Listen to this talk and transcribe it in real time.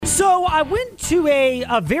So I went to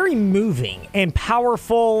a very moving and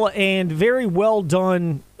powerful and very well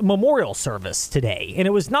done memorial service today. And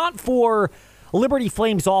it was not for Liberty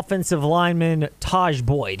Flames offensive lineman Taj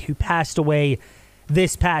Boyd, who passed away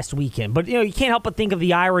this past weekend. But, you can't help but think of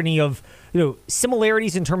the irony of,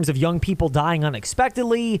 similarities in terms of young people dying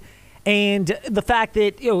unexpectedly. And the fact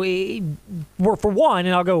that, we're, for one,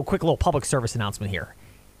 and I'll go a quick little public service announcement here.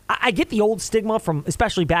 I get the old stigma from,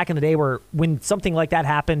 especially back in the day, where when something like that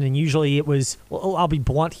happened, and usually it was, well, I'll be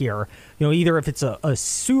blunt here, either if it's a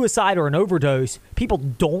suicide or an overdose, people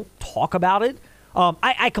don't talk about it.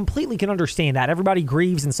 I completely can understand that. Everybody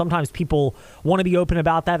grieves, and sometimes people want to be open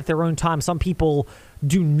about that at their own time. Some people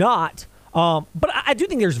do not. But I do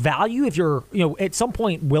think there's value if you're, at some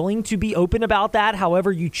point willing to be open about that,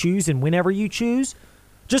 however you choose and whenever you choose.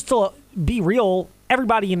 Just to be real,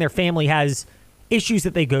 everybody in their family has issues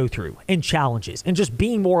that they go through and challenges, and just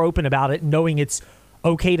being more open about it, knowing it's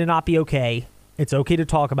okay to not be okay. It's okay to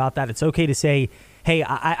talk about that. It's okay to say, hey,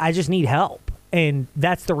 I just need help. And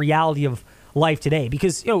that's the reality of life today,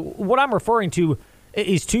 because what I'm referring to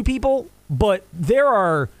is two people, but there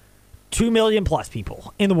are 2 million plus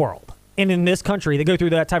people in the world and in this country that go through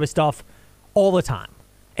that type of stuff all the time.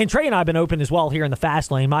 And Trey and I have been open as well here in the Fast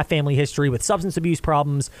Lane. My family history with substance abuse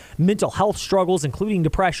problems, mental health struggles, including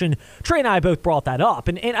depression. Trey and I both brought that up.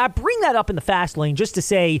 And I bring that up in the Fast Lane just to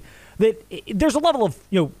say that there's a level of,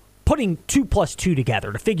 putting 2 plus 2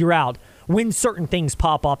 together to figure out when certain things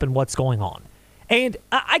pop up and what's going on. And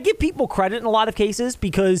I give people credit in a lot of cases,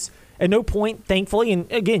 because at no point, thankfully, and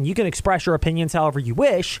again, you can express your opinions however you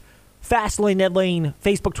wish, Fast Lane, Ned Lane,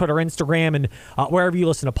 Facebook, Twitter, Instagram, and wherever you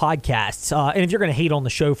listen to podcasts. And if you're going to hate on the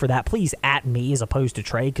show for that, please at me as opposed to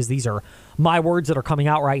Trey, because these are my words that are coming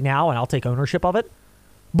out right now, and I'll take ownership of it.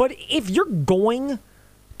 But if you're going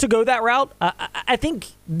to go that route, I think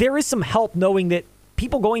there is some help knowing that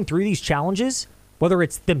people going through these challenges, whether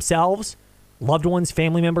it's themselves, loved ones,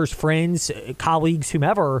 family members, friends, colleagues,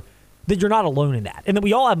 whomever, that you're not alone in that. And that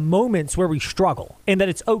we all have moments where we struggle, and that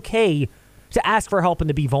it's okay to ask for help and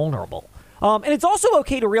to be vulnerable. And it's also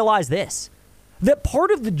okay to realize this, that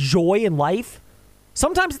part of the joy in life,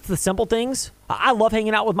 sometimes it's the simple things. I love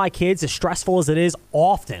hanging out with my kids, as stressful as it is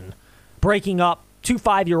often, breaking up 2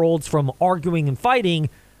 5-year-olds from arguing and fighting,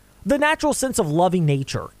 the natural sense of loving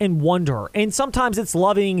nature and wonder. And sometimes it's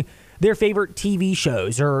loving their favorite TV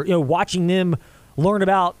shows, or watching them learn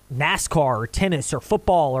about NASCAR or tennis or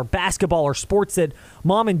football or basketball or sports that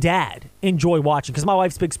mom and dad enjoy watching, because my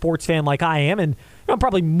wife's a big sports fan like I am, and I'm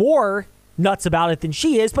probably more nuts about it than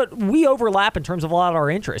she is, but we overlap in terms of a lot of our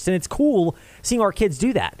interests, and it's cool seeing our kids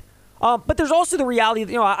do that. But there's also the reality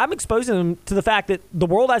that, I'm exposing them to the fact that the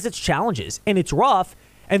world has its challenges, and it's rough,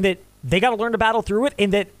 and that they got to learn to battle through it,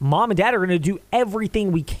 and that mom and dad are going to do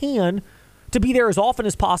everything we can to be there as often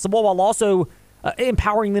as possible, while also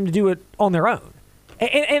empowering them to do it on their own.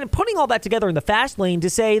 And putting all that together in the Fast Lane to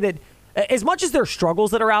say that as much as there are struggles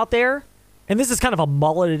that are out there, and this is kind of a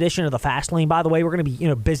mullet edition of the Fast Lane, by the way, we're going to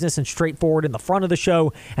be business and straightforward in the front of the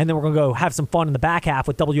show, and then we're going to go have some fun in the back half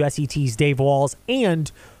with WSET's Dave Walls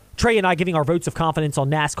and Trey and I giving our votes of confidence on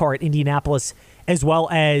NASCAR at Indianapolis, as well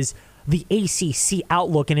as the ACC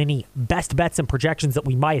outlook and any best bets and projections that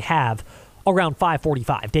we might have around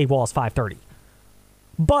 5:45. Dave Walls, 5:30.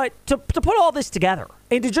 But to put all this together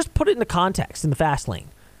and to just put it into context in the Fast Lane,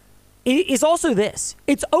 it is also this.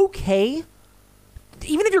 It's okay,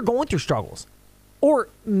 even if you're going through struggles, or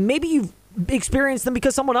maybe you've experienced them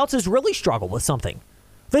because someone else has really struggled with something,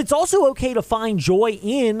 that it's also okay to find joy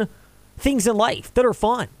in things in life that are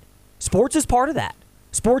fun. Sports is part of that.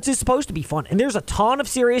 Sports is supposed to be fun. And there's a ton of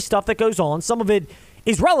serious stuff that goes on. Some of it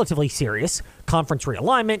is relatively serious. Conference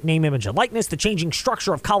realignment, name, image, and likeness, the changing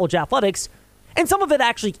structure of college athletics. And some of it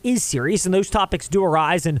actually is serious, and those topics do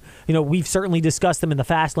arise, and we've certainly discussed them in the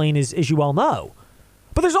Fast Lane, as you well know.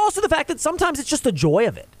 But there's also the fact that sometimes it's just the joy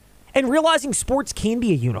of it, and realizing sports can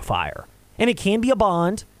be a unifier, and it can be a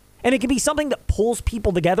bond, and it can be something that pulls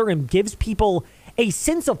people together and gives people a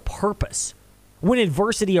sense of purpose when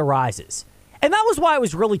adversity arises. And that was why it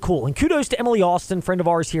was really cool. And kudos to Emily Austin, friend of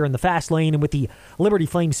ours here in the Fast Lane and with the Liberty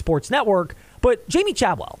Flames Sports Network. But Jamie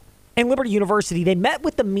Chadwell and Liberty University, they met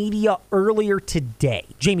with the media earlier today.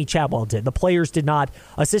 Jamie Chadwell did. The players did not.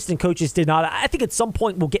 Assistant coaches did not. I think at some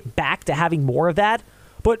point we'll get back to having more of that.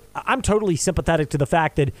 But I'm totally sympathetic to the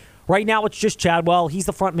fact that right now it's just Chadwell. He's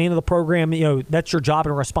the front man of the program. That's your job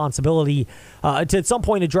and responsibility to at some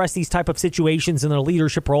point address these type of situations in a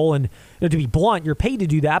leadership role. And to be blunt, you're paid to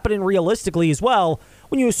do that. But realistically as well,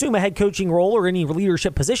 when you assume a head coaching role or any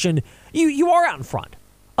leadership position, you are out in front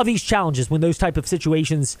of these challenges when those type of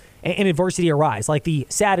situations and adversity arise, like the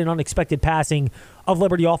sad and unexpected passing of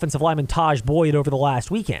Liberty offensive lineman Taj Boyd over the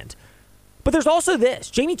last weekend. But there's also this.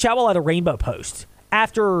 Jamie Chadwell had a rainbow post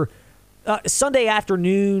after Sunday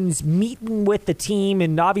afternoon's meeting with the team,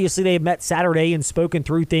 and obviously they had met Saturday and spoken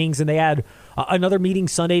through things, and they had another meeting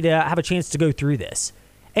Sunday to have a chance to go through this.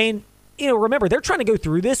 And, remember, they're trying to go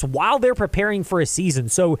through this while they're preparing for a season.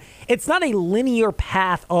 So it's not a linear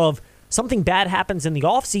path of something bad happens in the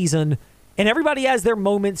offseason, and everybody has their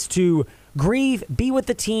moments to grieve, be with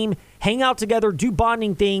the team, hang out together, do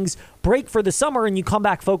bonding things, break for the summer, and you come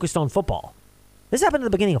back focused on football. This happened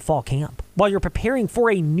at the beginning of fall camp while you're preparing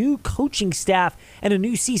for a new coaching staff and a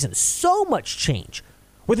new season. So much change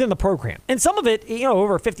within the program. And some of it,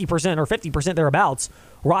 over 50% or 50% thereabouts,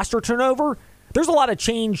 roster turnover. There's a lot of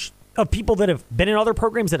change of people that have been in other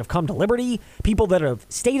programs that have come to Liberty, people that have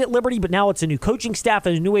stayed at Liberty, but now it's a new coaching staff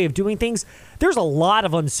and a new way of doing things. There's a lot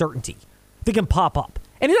of uncertainty that can pop up.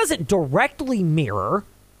 And it doesn't directly mirror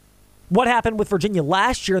what happened with Virginia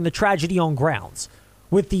last year in the tragedy on grounds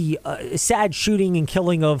with the sad shooting and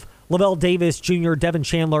killing of Lavelle Davis Jr., Devin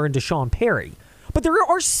Chandler, and Deshaun Perry. But there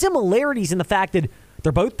are similarities in the fact that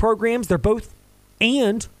they're both programs. They're both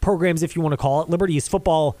and programs, if you want to call it. Liberty is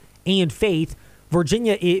football and faith.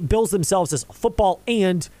 Virginia, it bills themselves as football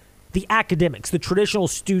and the academics, the traditional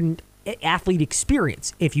student-athlete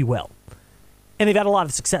experience, if you will. And they've had a lot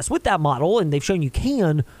of success with that model, and they've shown you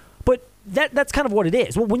can, but that's kind of what it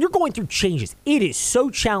is. Well, when you're going through changes, it is so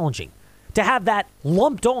challenging to have that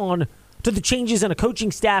lumped on to the changes in a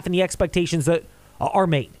coaching staff and the expectations that are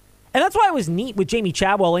made. And that's why it was neat with Jamie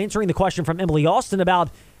Chadwell answering the question from Emily Austin about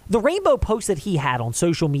the rainbow post that he had on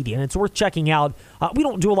social media, and it's worth checking out. We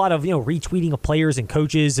don't do a lot of retweeting of players and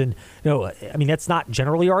coaches, and that's not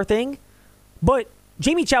generally our thing. But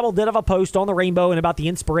Jamie Chadwell did have a post on the rainbow and about the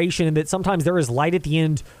inspiration, and that sometimes there is light at the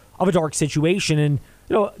end of a dark situation. And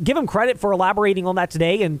give him credit for elaborating on that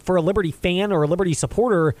today. And for a Liberty fan or a Liberty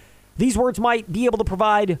supporter, these words might be able to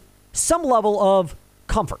provide some level of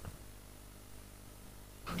comfort.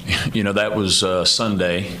 That was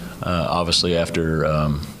Sunday. Obviously, after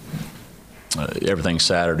everything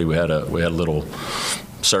Saturday, we had a little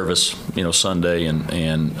service, Sunday,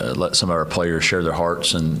 and let some of our players share their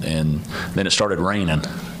hearts, and then it started raining,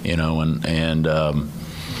 and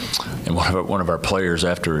one of our players,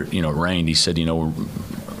 after it rained, he said,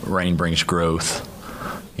 rain brings growth.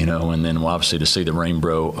 And then obviously to see the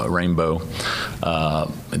rainbow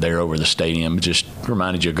there over the stadium just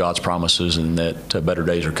reminded you of God's promises and that better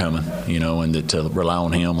days are coming, and that to rely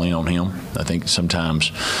on Him, lean on Him. I think sometimes,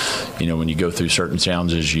 when you go through certain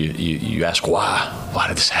challenges, you ask why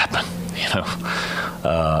did this happen,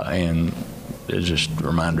 and it's just a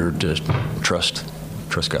reminder to trust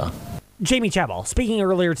God. Jamie Chadwell speaking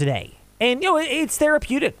earlier today, and it's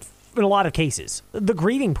therapeutic in a lot of cases. The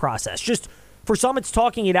grieving process, just. For some, it's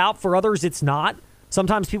talking it out. For others, it's not.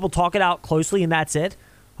 Sometimes people talk it out closely, and that's it.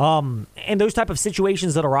 And those type of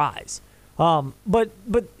situations that arise. But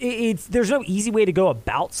there's no easy way to go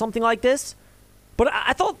about something like this. But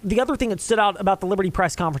I thought the other thing that stood out about the Liberty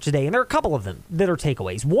press conference today, and there are a couple of them that are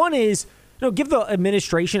takeaways. One is, give the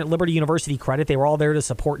administration at Liberty University credit. They were all there to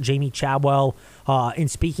support Jamie Chadwell in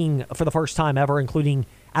speaking for the first time ever, including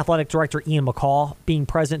Athletic Director Ian McCaw being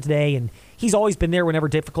present today. And he's always been there whenever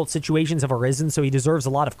difficult situations have arisen, so he deserves a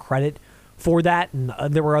lot of credit for that. And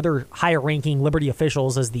there were other higher-ranking Liberty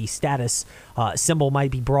officials, as the status symbol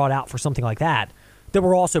might be brought out for something like that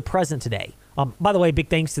were also present today. By the way, big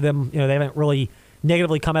thanks to them. They haven't really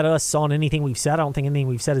negatively come at us on anything we've said. I don't think anything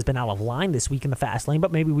we've said has been out of line this week in the fast lane,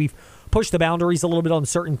 but maybe we've pushed the boundaries a little bit on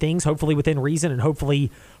certain things, hopefully within reason and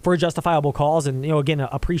hopefully for a justifiable cause. And, again,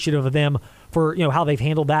 appreciative of them for, how they've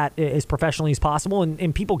handled that as professionally as possible.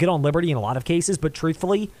 And people get on Liberty in a lot of cases, but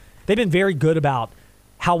truthfully, they've been very good about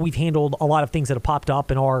how we've handled a lot of things that have popped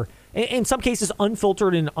up and are, in some cases,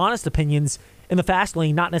 unfiltered and honest opinions in the fast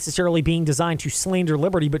lane, not necessarily being designed to slander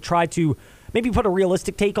Liberty, but try to maybe put a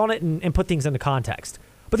realistic take on it and put things into context.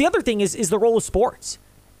 But the other thing is the role of sports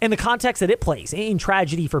and the context that it plays in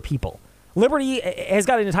tragedy for people. Liberty has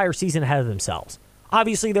got an entire season ahead of themselves.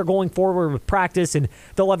 Obviously, they're going forward with practice, and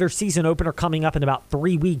they'll have their season opener coming up in about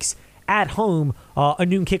 3 weeks at home, a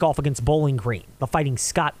noon kickoff against Bowling Green, the Fighting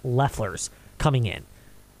Scott Lefflers coming in.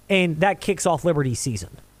 And that kicks off Liberty's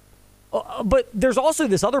season. But there's also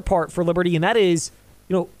this other part for Liberty, and that is,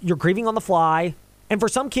 you're grieving on the fly. And for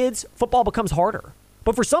some kids, football becomes harder.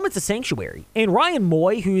 But for some, it's a sanctuary. And Ryan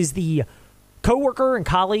Moy, who is the coworker and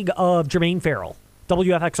colleague of Jermaine Farrell,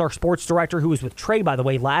 WFXR sports director, who was with Trey, by the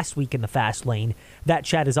way, last week in the Fast Lane. That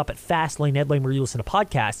chat is up at Fast Lane. Ed Lane, where you listen to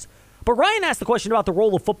podcasts. But Ryan asked the question about the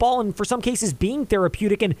role of football and for some cases being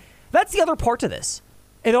therapeutic, and that's the other part to this.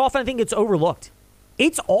 And often I think it's overlooked.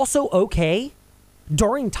 It's also okay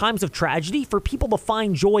during times of tragedy for people to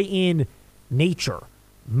find joy in nature,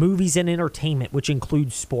 movies and entertainment, which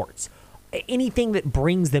includes sports. Anything that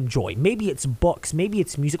brings them joy. Maybe it's books, maybe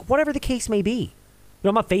it's music, whatever the case may be.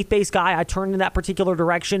 I'm a faith-based guy. I turn in that particular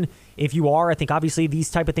direction. If you are, I think obviously these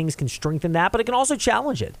type of things can strengthen that, but it can also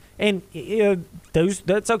challenge it. And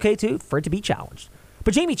that's okay too, for it to be challenged.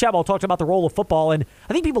 But Jamie Chadwell talked about the role of football, and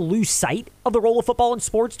I think people lose sight of the role of football in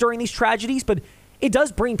sports during these tragedies, but it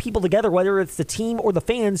does bring people together, whether it's the team or the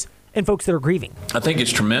fans and folks that are grieving. I think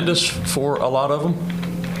it's tremendous for a lot of them.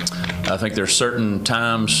 I think there's certain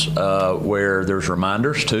times where there's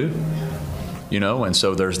reminders too, and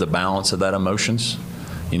so there's the balance of that emotions.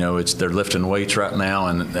 They're lifting weights right now,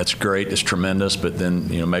 and that's great. It's tremendous. But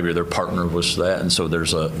then, maybe their partner was that, and so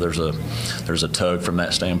there's a tug from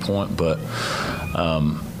that standpoint. But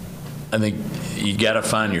I think you got to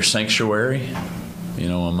find your sanctuary,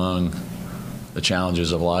 among the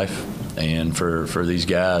challenges of life. And for these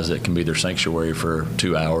guys, it can be their sanctuary for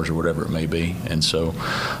 2 hours or whatever it may be. And so,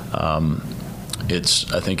 I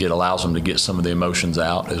think it allows them to get some of the emotions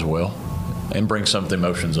out as well. And bring some of the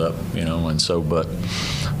emotions up, and so, but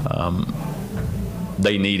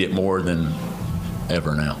they need it more than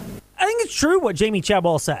ever now. I think it's true what Jamie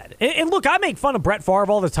Chadwell said. And look, I make fun of Brett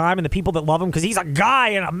Favre all the time and the people that love him because he's a guy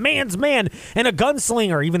and a man's man and a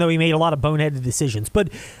gunslinger, even though he made a lot of boneheaded decisions. But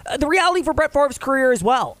the reality for Brett Favre's career as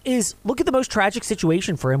well is, look at the most tragic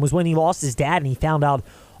situation for him was when he lost his dad and he found out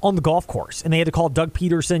on the golf course. And they had to call Doug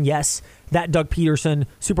Peterson, yes, that Doug Peterson,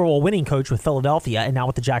 Super Bowl winning coach with Philadelphia and now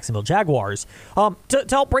with the Jacksonville Jaguars, to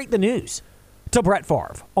help break the news to Brett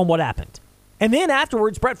Favre on what happened. And then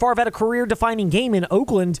afterwards, Brett Favre had a career-defining game in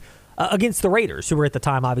Oakland against the Raiders, who were at the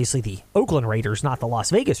time obviously the Oakland Raiders, not the Las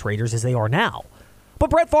Vegas Raiders as they are now. But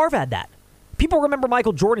Brett Favre had that. People remember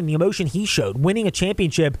Michael Jordan, the emotion he showed, winning a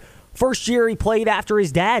championship first year he played after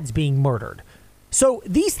his dad's being murdered. So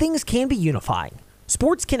these things can be unifying.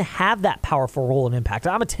 Sports can have that powerful role and impact.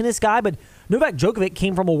 I'm a tennis guy, but Novak Djokovic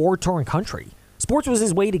came from a war-torn country. Sports was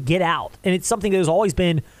his way to get out, and it's something that has always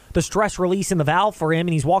been the stress release in the valve for him,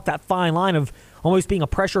 and he's walked that fine line of almost being a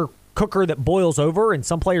pressure cooker that boils over, and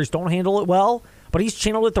some players don't handle it well, but he's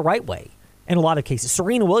channeled it the right way in a lot of cases.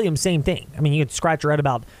 Serena Williams, same thing. I mean, you could scratch your head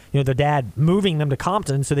about their dad moving them to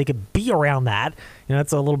Compton so they could be around that.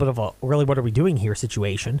 That's a little bit of a really what are we doing here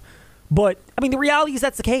situation. But, I mean, the reality is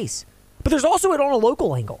that's the case. But there's also it on a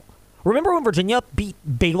local angle. Remember when Virginia beat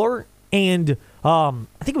Baylor and I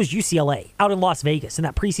think it was UCLA out in Las Vegas in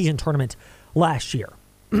that preseason tournament last year?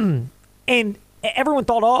 And everyone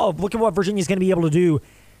thought, oh, look at what Virginia's going to be able to do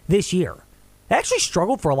this year. They actually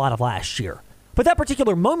struggled for a lot of last year. But that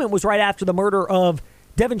particular moment was right after the murder of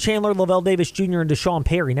Devin Chandler, Lavelle Davis Jr., and Deshaun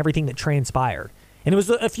Perry and everything that transpired. And it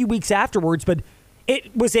was a few weeks afterwards, but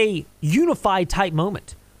it was a unified type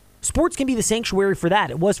moment. Sports can be the sanctuary for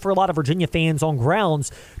that. It was for a lot of Virginia fans on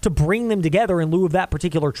grounds to bring them together in lieu of that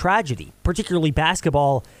particular tragedy, particularly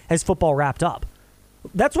basketball as football wrapped up.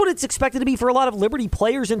 That's what it's expected to be for a lot of Liberty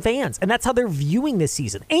players and fans, and that's how they're viewing this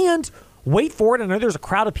season. And wait for it, I know there's a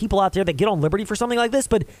crowd of people out there that get on Liberty for something like this,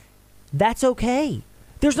 but that's okay.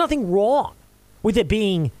 There's nothing wrong with it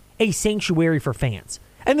being a sanctuary for fans.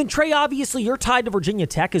 And then, Trey, obviously, you're tied to Virginia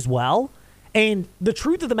Tech as well, and the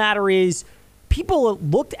truth of the matter is, people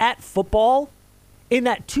looked at football in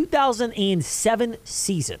that 2007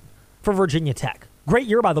 season for Virginia Tech. Great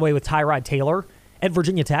year, by the way, with Tyrod Taylor at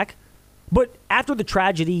Virginia Tech. But after the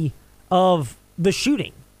tragedy of the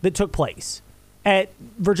shooting that took place at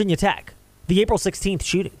Virginia Tech, the April 16th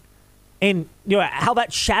shooting, and how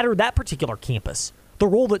that shattered that particular campus, the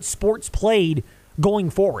role that sports played going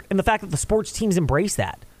forward, and the fact that the sports teams embrace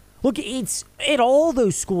that. Look, it's at all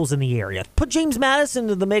those schools in the area. Put James Madison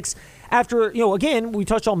into the mix after, again, we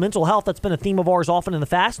touched on mental health. That's been a theme of ours often in the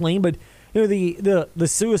fast lane. But, the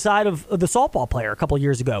suicide of the softball player a couple of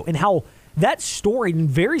years ago and how that storied and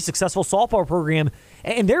very successful softball program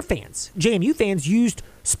and their fans, JMU fans, used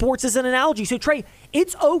sports as an analogy. So, Trey,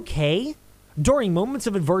 it's okay during moments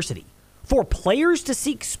of adversity for players to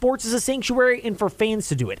seek sports as a sanctuary and for fans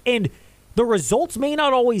to do it. And the results may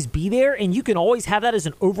not always be there, and you can always have that as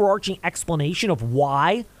an overarching explanation of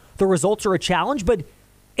why the results are a challenge, but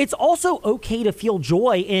it's also okay to feel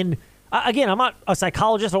joy in, again, I'm not a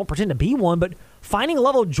psychologist, I don't pretend to be one, but finding a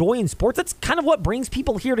level of joy in sports, that's kind of what brings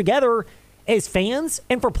people here together as fans,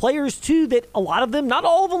 and for players too, that a lot of them, not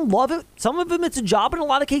all of them love it, some of them it's a job, in a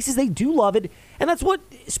lot of cases they do love it, and that's what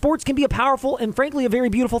sports can be a powerful and frankly a very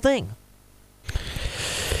beautiful thing.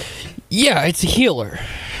 Yeah, it's a healer.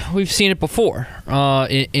 we've seen it before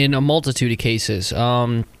in a multitude of cases.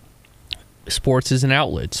 Sports is an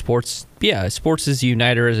outlet. Sports is a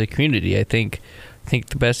uniter as a community. I think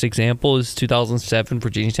the best example is 2007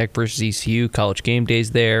 Virginia Tech versus ECU, college game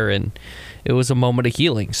days there, and it was a moment of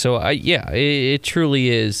healing. So it truly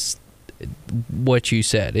is what you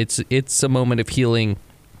said. It's a moment of healing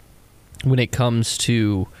when it comes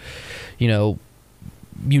to,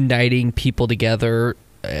 uniting people together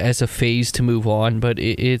as a phase to move on. But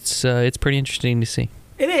it's pretty interesting to see.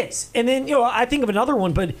 It is. And then, I think of another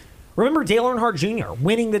one, but remember Dale Earnhardt Jr.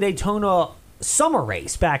 winning the Daytona summer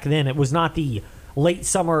race back then. It was not the late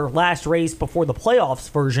summer last race before the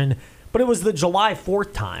playoffs version, but it was the July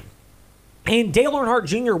 4th time. And Dale Earnhardt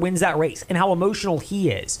Jr. wins that race, and how emotional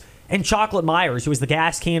he is. And Chocolate Myers, who was the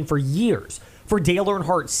gas can for years for Dale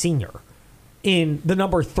Earnhardt Sr. in the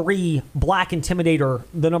number 3 Black Intimidator,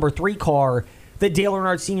 the number 3 car that Dale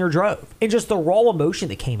Earnhardt Sr. drove. And just the raw emotion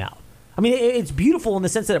that came out. I mean, it's beautiful in the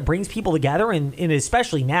sense that it brings people together, and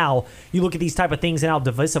especially now, you look at these type of things and how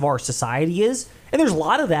divisive our society is, and there's a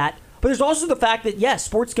lot of that, but there's also the fact that, yes,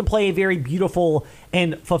 sports can play a very beautiful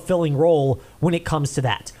and fulfilling role when it comes to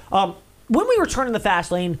that. When we return in the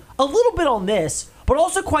Fast Lane, a little bit on this, but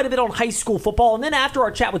also quite a bit on high school football, and then after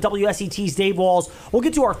our chat with WSET's Dave Walls, we'll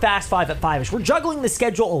get to our Fast Five at 5-ish. We're juggling the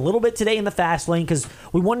schedule a little bit today in the Fast Lane because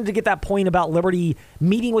we wanted to get that point about Liberty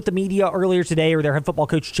meeting with the media earlier today, or their head football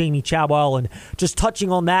coach Jamie Chadwell, and just touching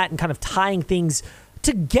on that and kind of tying things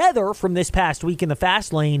together from this past week in the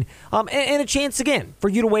Fast Lane, and a chance again for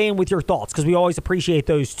you to weigh in with your thoughts, because we always appreciate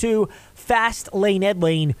those too. Fast Lane, Ed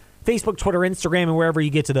Lane, Facebook, Twitter, Instagram, and wherever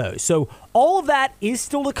you get to those. So all of that is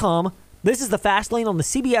still to come. This is the Fast Lane on the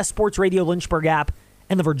CBS Sports Radio Lynchburg app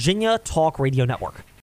and the Virginia Talk Radio Network.